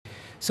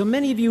So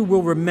many of you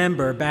will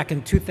remember back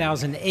in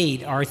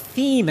 2008, our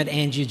theme at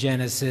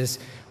Angiogenesis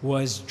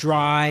was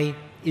dry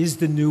is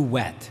the new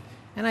wet.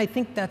 And I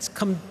think that's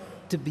come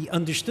to be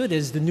understood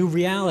as the new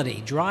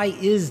reality. Dry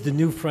is the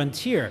new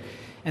frontier.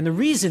 And the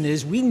reason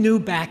is we knew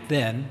back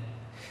then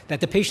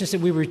that the patients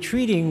that we were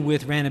treating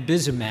with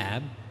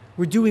ranibizumab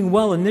were doing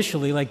well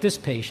initially, like this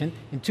patient,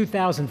 in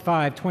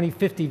 2005,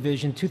 20/50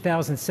 vision,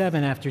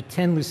 2007 after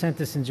 10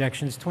 Lucentis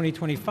injections,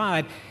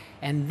 2025,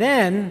 and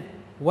then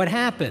what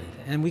happened?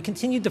 And we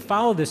continued to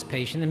follow this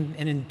patient,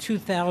 and in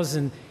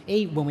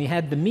 2008, when we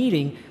had the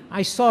meeting,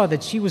 I saw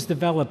that she was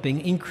developing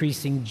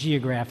increasing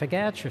geographic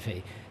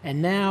atrophy. And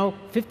now,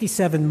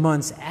 57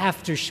 months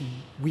after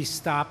we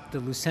stopped the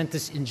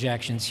Lucentis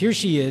injections, here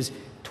she is,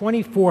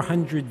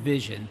 2400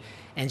 vision,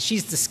 and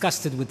she's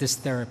disgusted with this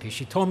therapy.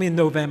 She told me in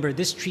November,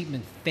 this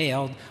treatment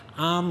failed,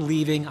 I'm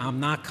leaving, I'm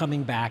not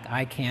coming back,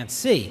 I can't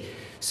see.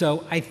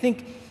 So I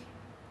think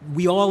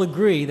we all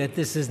agree that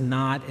this is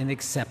not an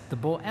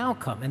acceptable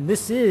outcome. And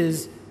this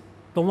is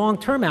the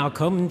long-term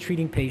outcome in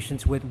treating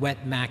patients with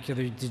wet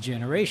macular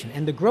degeneration.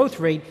 And the growth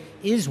rate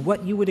is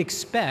what you would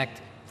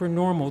expect for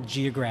normal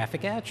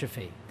geographic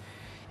atrophy.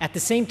 At the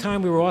same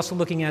time, we were also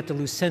looking at the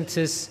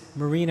Lucentis,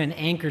 Marina, and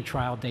Anchor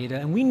trial data,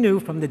 and we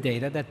knew from the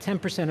data that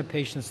 10% of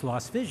patients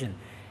lost vision.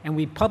 And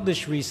we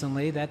published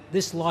recently that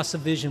this loss of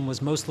vision was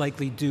most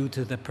likely due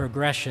to the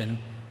progression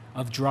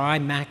of dry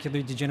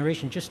macular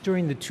degeneration just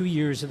during the 2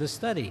 years of the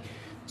study.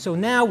 So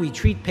now we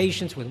treat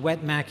patients with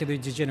wet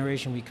macular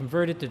degeneration, we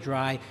convert it to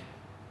dry,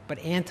 but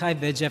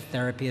anti-VEGF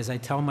therapy, as I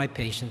tell my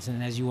patients,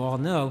 and as you all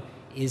know,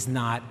 is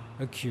not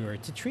a cure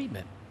to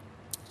treatment.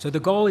 So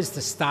the goal is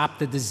to stop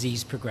the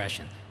disease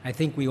progression. I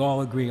think we all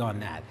agree on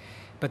that.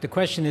 But the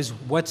question is,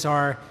 what's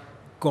our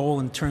goal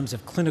in terms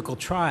of clinical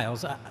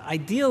trials?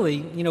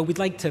 Ideally, we'd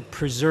like to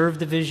preserve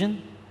the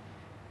vision,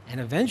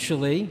 and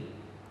eventually,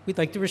 we'd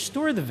like to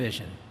restore the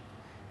vision.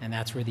 And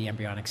that's where the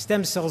embryonic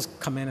stem cells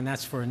come in, and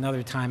that's for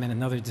another time and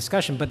another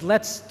discussion. But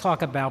let's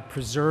talk about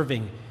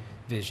preserving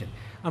vision.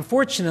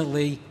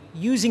 Unfortunately,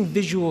 using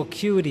visual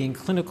acuity in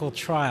clinical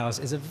trials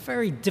is a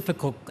very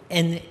difficult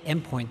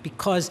endpoint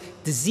because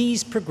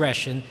disease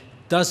progression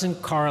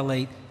doesn't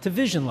correlate to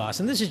vision loss.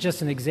 And this is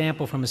just an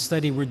example from a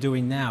study we're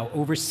doing now.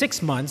 Over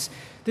 6 months,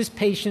 this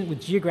patient with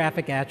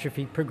geographic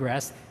atrophy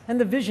progressed, and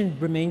the vision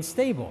remained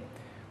stable.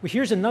 Well,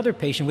 here's another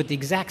patient with the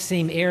exact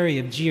same area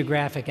of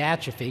geographic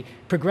atrophy,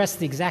 progressed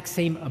the exact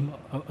same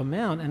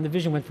amount, and the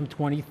vision went from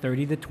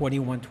 20/30 to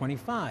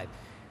 21/25.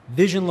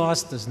 Vision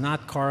loss does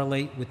not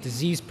correlate with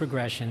disease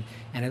progression,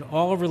 and it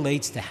all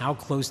relates to how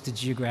close the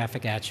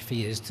geographic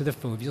atrophy is to the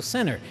foveal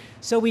center.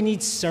 So we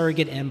need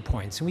surrogate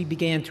endpoints, and we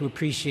began to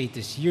appreciate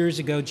this years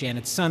ago.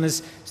 Janet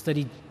Sunnis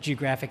studied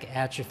geographic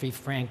atrophy,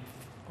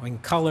 in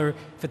color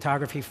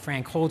photography.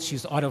 Frank Holtz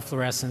used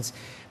autofluorescence,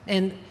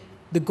 and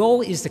the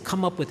goal is to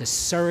come up with a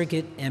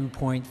surrogate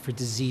endpoint for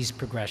disease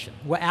progression.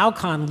 Well,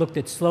 Alcon looked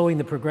at slowing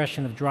the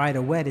progression of dry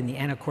to wet in the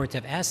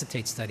anacortev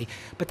acetate study,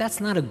 but that's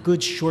not a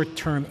good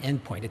short-term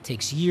endpoint. It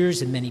takes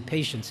years and many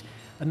patients.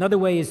 Another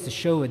way is to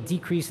show a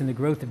decrease in the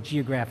growth of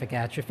geographic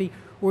atrophy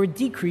or a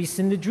decrease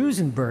in the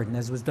Drusen burden,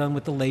 as was done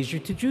with the laser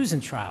to Drusen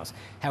trials.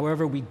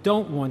 However, we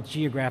don't want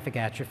geographic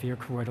atrophy or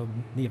choroidal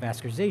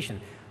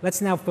neovascularization.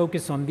 Let's now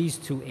focus on these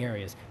two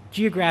areas.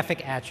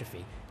 Geographic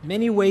atrophy.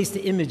 Many ways to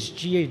image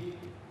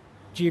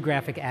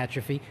geographic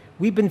atrophy.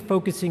 We've been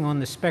focusing on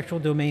the spectral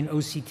domain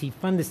OCT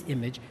fundus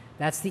image.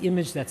 That's the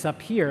image that's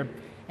up here,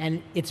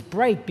 and it's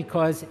bright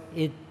because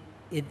it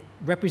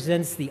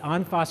represents the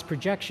en-face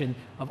projection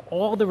of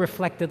all the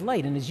reflected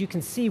light, and as you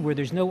can see, where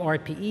there's no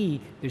RPE,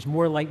 there's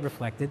more light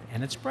reflected,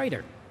 and it's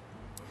brighter.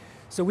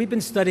 So we've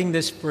been studying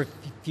this for a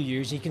few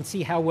years. You can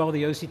see how well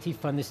the OCT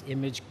fundus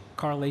image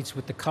correlates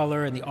with the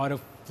color and the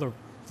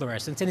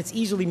autofluorescence, and it's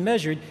easily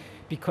measured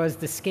because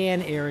the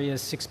scan area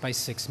is 6 by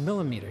 6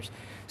 millimeters.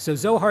 So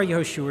Zohar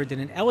Yehoshua did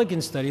an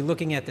elegant study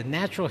looking at the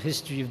natural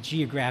history of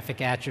geographic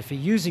atrophy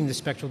using the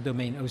spectral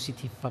domain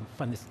OCT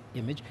fundus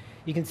image.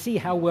 You can see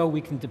how well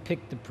we can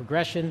depict the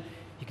progression.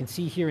 You can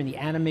see here in the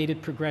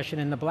animated progression,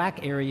 and the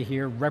black area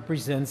here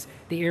represents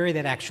the area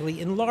that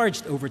actually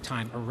enlarged over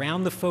time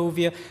around the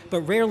fovea, but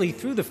rarely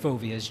through the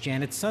fovea, as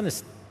Janet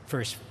Sunnis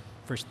first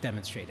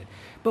demonstrated.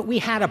 But we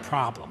had a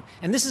problem,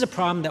 and this is a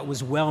problem that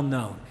was well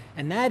known,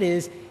 and that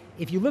is,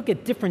 if you look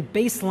at different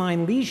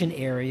baseline lesion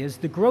areas,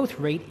 the growth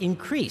rate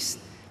increased.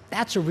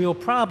 That's a real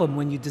problem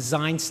when you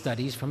design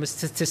studies from a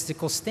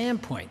statistical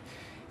standpoint.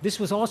 This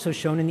was also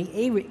shown in the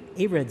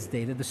AREDS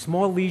data. The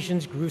small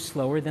lesions grew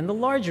slower than the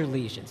larger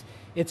lesions.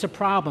 It's a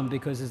problem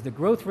because if the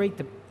growth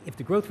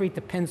rate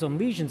depends on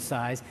lesion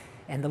size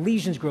and the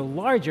lesions grow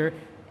larger,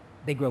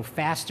 they grow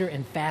faster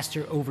and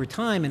faster over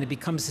time, and it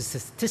becomes a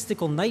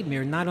statistical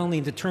nightmare, not only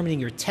in determining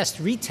your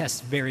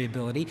test-retest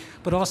variability,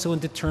 but also in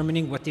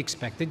determining what the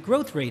expected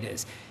growth rate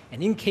is.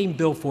 And in came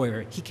Bill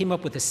Foyer. He came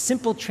up with a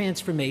simple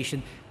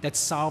transformation that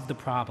solved the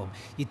problem.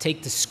 You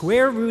take the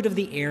square root of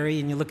the area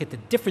and you look at the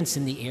difference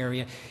in the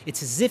area.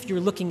 It's as if you're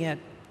looking at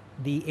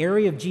the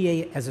area of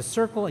GA as a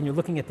circle, and you're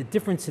looking at the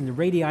difference in the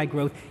radii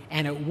growth,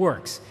 and it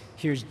works.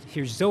 Here's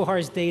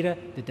Zohar's data.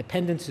 The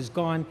dependence is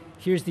gone.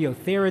 Here's the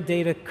Othera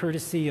data,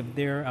 courtesy of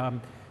their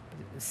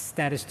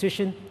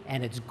statistician,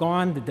 and it's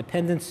gone. The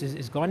dependence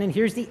is gone. And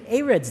here's the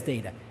AREDS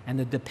data, and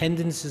the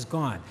dependence is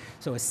gone.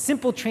 So a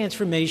simple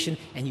transformation,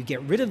 and you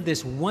get rid of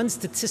this one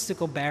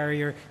statistical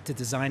barrier to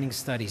designing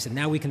studies. And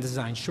now we can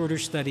design shorter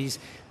studies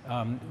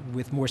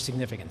with more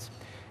significance.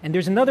 And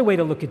there's another way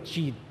to look at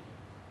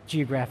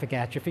geographic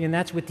atrophy, and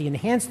that's with the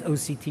enhanced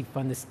OCT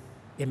fundus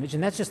image,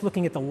 and that's just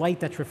looking at the light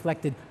that's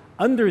reflected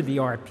under the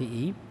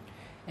RPE.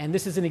 And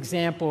this is an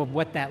example of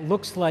what that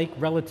looks like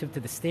relative to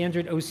the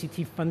standard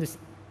OCT fundus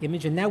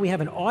image, and now we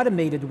have an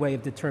automated way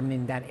of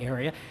determining that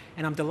area.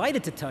 And I'm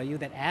delighted to tell you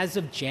that as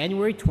of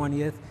January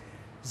 20th,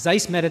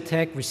 Zeiss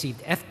Meditech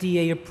received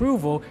FDA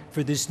approval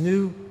for this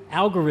new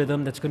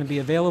algorithm that's going to be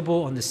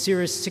available on the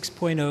Cirrus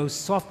 6.0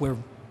 software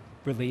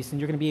release, and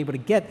you're going to be able to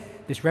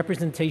get this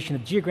representation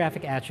of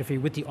geographic atrophy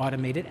with the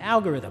automated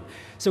algorithm.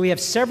 So we have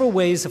several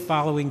ways of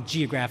following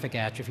geographic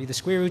atrophy. The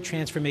square root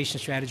transformation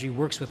strategy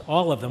works with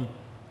all of them,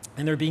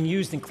 and they're being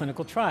used in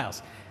clinical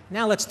trials.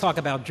 Now let's talk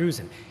about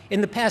Drusen. In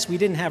the past, we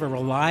didn't have a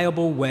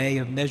reliable way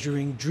of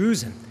measuring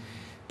Drusen,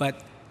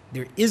 but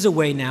there is a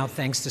way now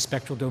thanks to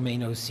spectral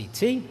domain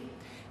OCT,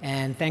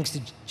 and thanks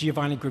to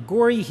Giovanni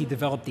Gregori, he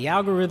developed the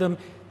algorithm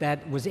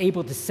that was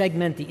able to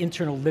segment the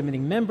internal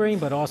limiting membrane,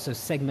 but also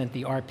segment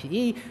the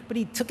RPE, but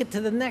he took it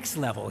to the next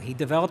level. He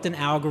developed an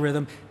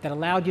algorithm that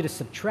allowed you to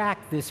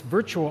subtract this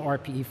virtual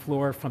RPE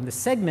floor from the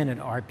segmented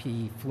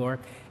RPE floor,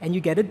 and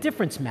you get a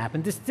difference map.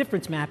 And this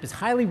difference map is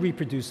highly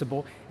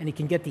reproducible, and you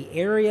can get the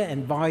area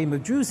and volume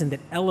of drusen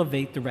that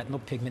elevate the retinal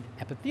pigment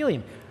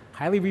epithelium.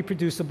 Highly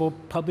reproducible,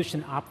 published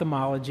in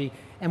Ophthalmology.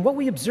 And what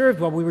we observed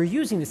while we were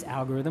using this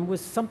algorithm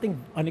was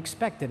something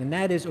unexpected, and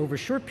that is over a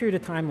short period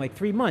of time, like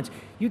 3 months,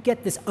 you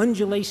get this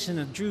undulation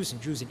of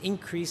drusen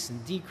increase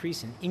and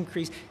decrease and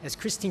increase. As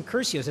Christine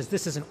Curcio says,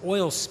 this is an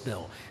oil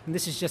spill, and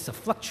this is just a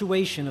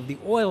fluctuation of the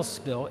oil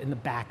spill in the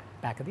back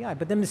of the eye.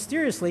 But then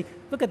mysteriously,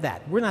 look at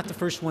that. We're not the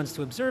first ones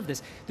to observe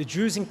this. The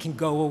drusen can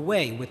go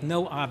away with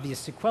no obvious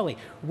sequelae.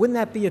 Wouldn't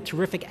that be a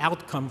terrific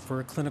outcome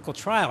for a clinical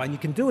trial? And you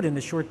can do it in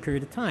a short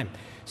period of time.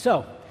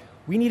 So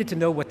we needed to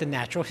know what the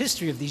natural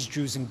history of these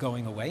drusen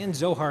going away, and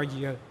Zohar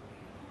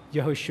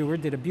Yehoshua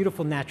did a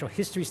beautiful natural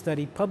history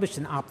study published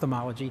in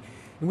Ophthalmology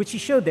in which he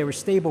showed they were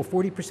stable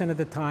 40% of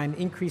the time,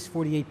 increased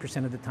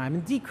 48% of the time,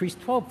 and decreased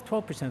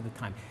 12% of the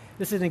time.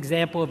 This is an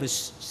example of a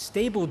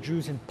stable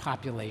drusen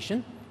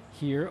population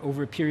here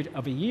over a period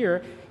of a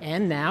year,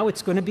 and now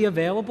it's going to be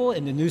available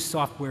in the new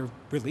software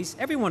release.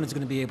 Everyone is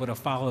going to be able to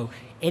follow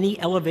any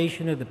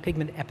elevation of the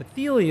pigment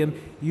epithelium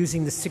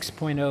using the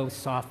 6.0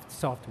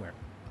 software.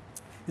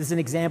 This is an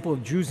example of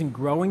drusen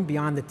growing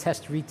beyond the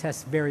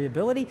test-retest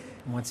variability.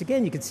 And once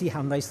again, you can see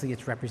how nicely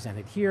it's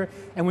represented here.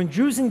 And when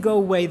drusen go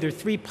away, there are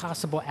 3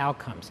 possible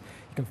outcomes.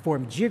 You can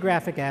form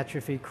geographic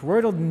atrophy,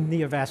 choroidal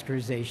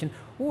neovascularization,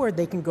 or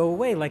they can go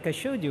away, like I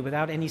showed you,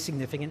 without any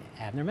significant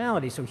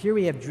abnormality. So here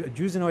we have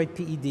drusenoid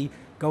PED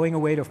going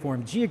away to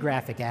form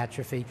geographic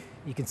atrophy.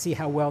 You can see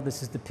how well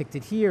this is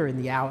depicted here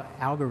in the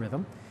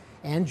algorithm.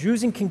 And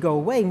drusen can go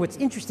away, and what's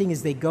interesting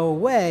is they go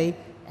away,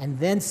 and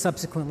then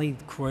subsequently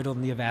choroidal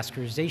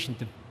neovascularization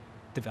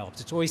develops.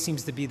 It always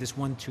seems to be this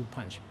 1-2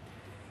 punch.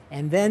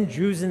 And then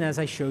drusen, as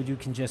I showed you,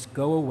 can just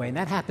go away, and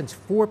that happens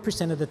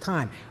 4% of the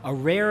time. A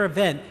rare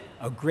event,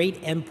 a great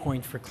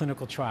endpoint for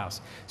clinical trials.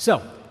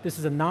 So this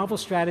is a novel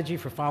strategy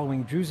for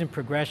following drusen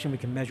progression. We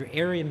can measure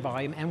area and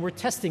volume, and we're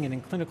testing it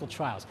in clinical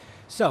trials.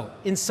 So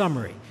in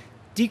summary,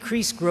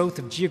 decreased growth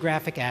of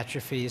geographic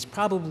atrophy is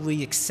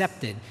probably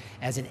accepted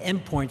as an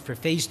endpoint for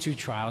phase 2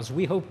 trials.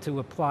 We hope to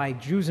apply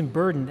drusen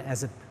burden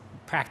as a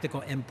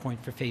practical endpoint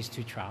for phase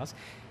 2 trials.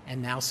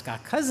 And now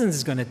Scott Cousins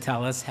is going to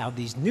tell us how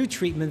these new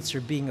treatments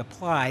are being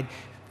applied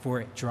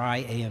for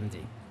dry AMD.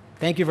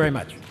 Thank you very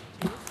much.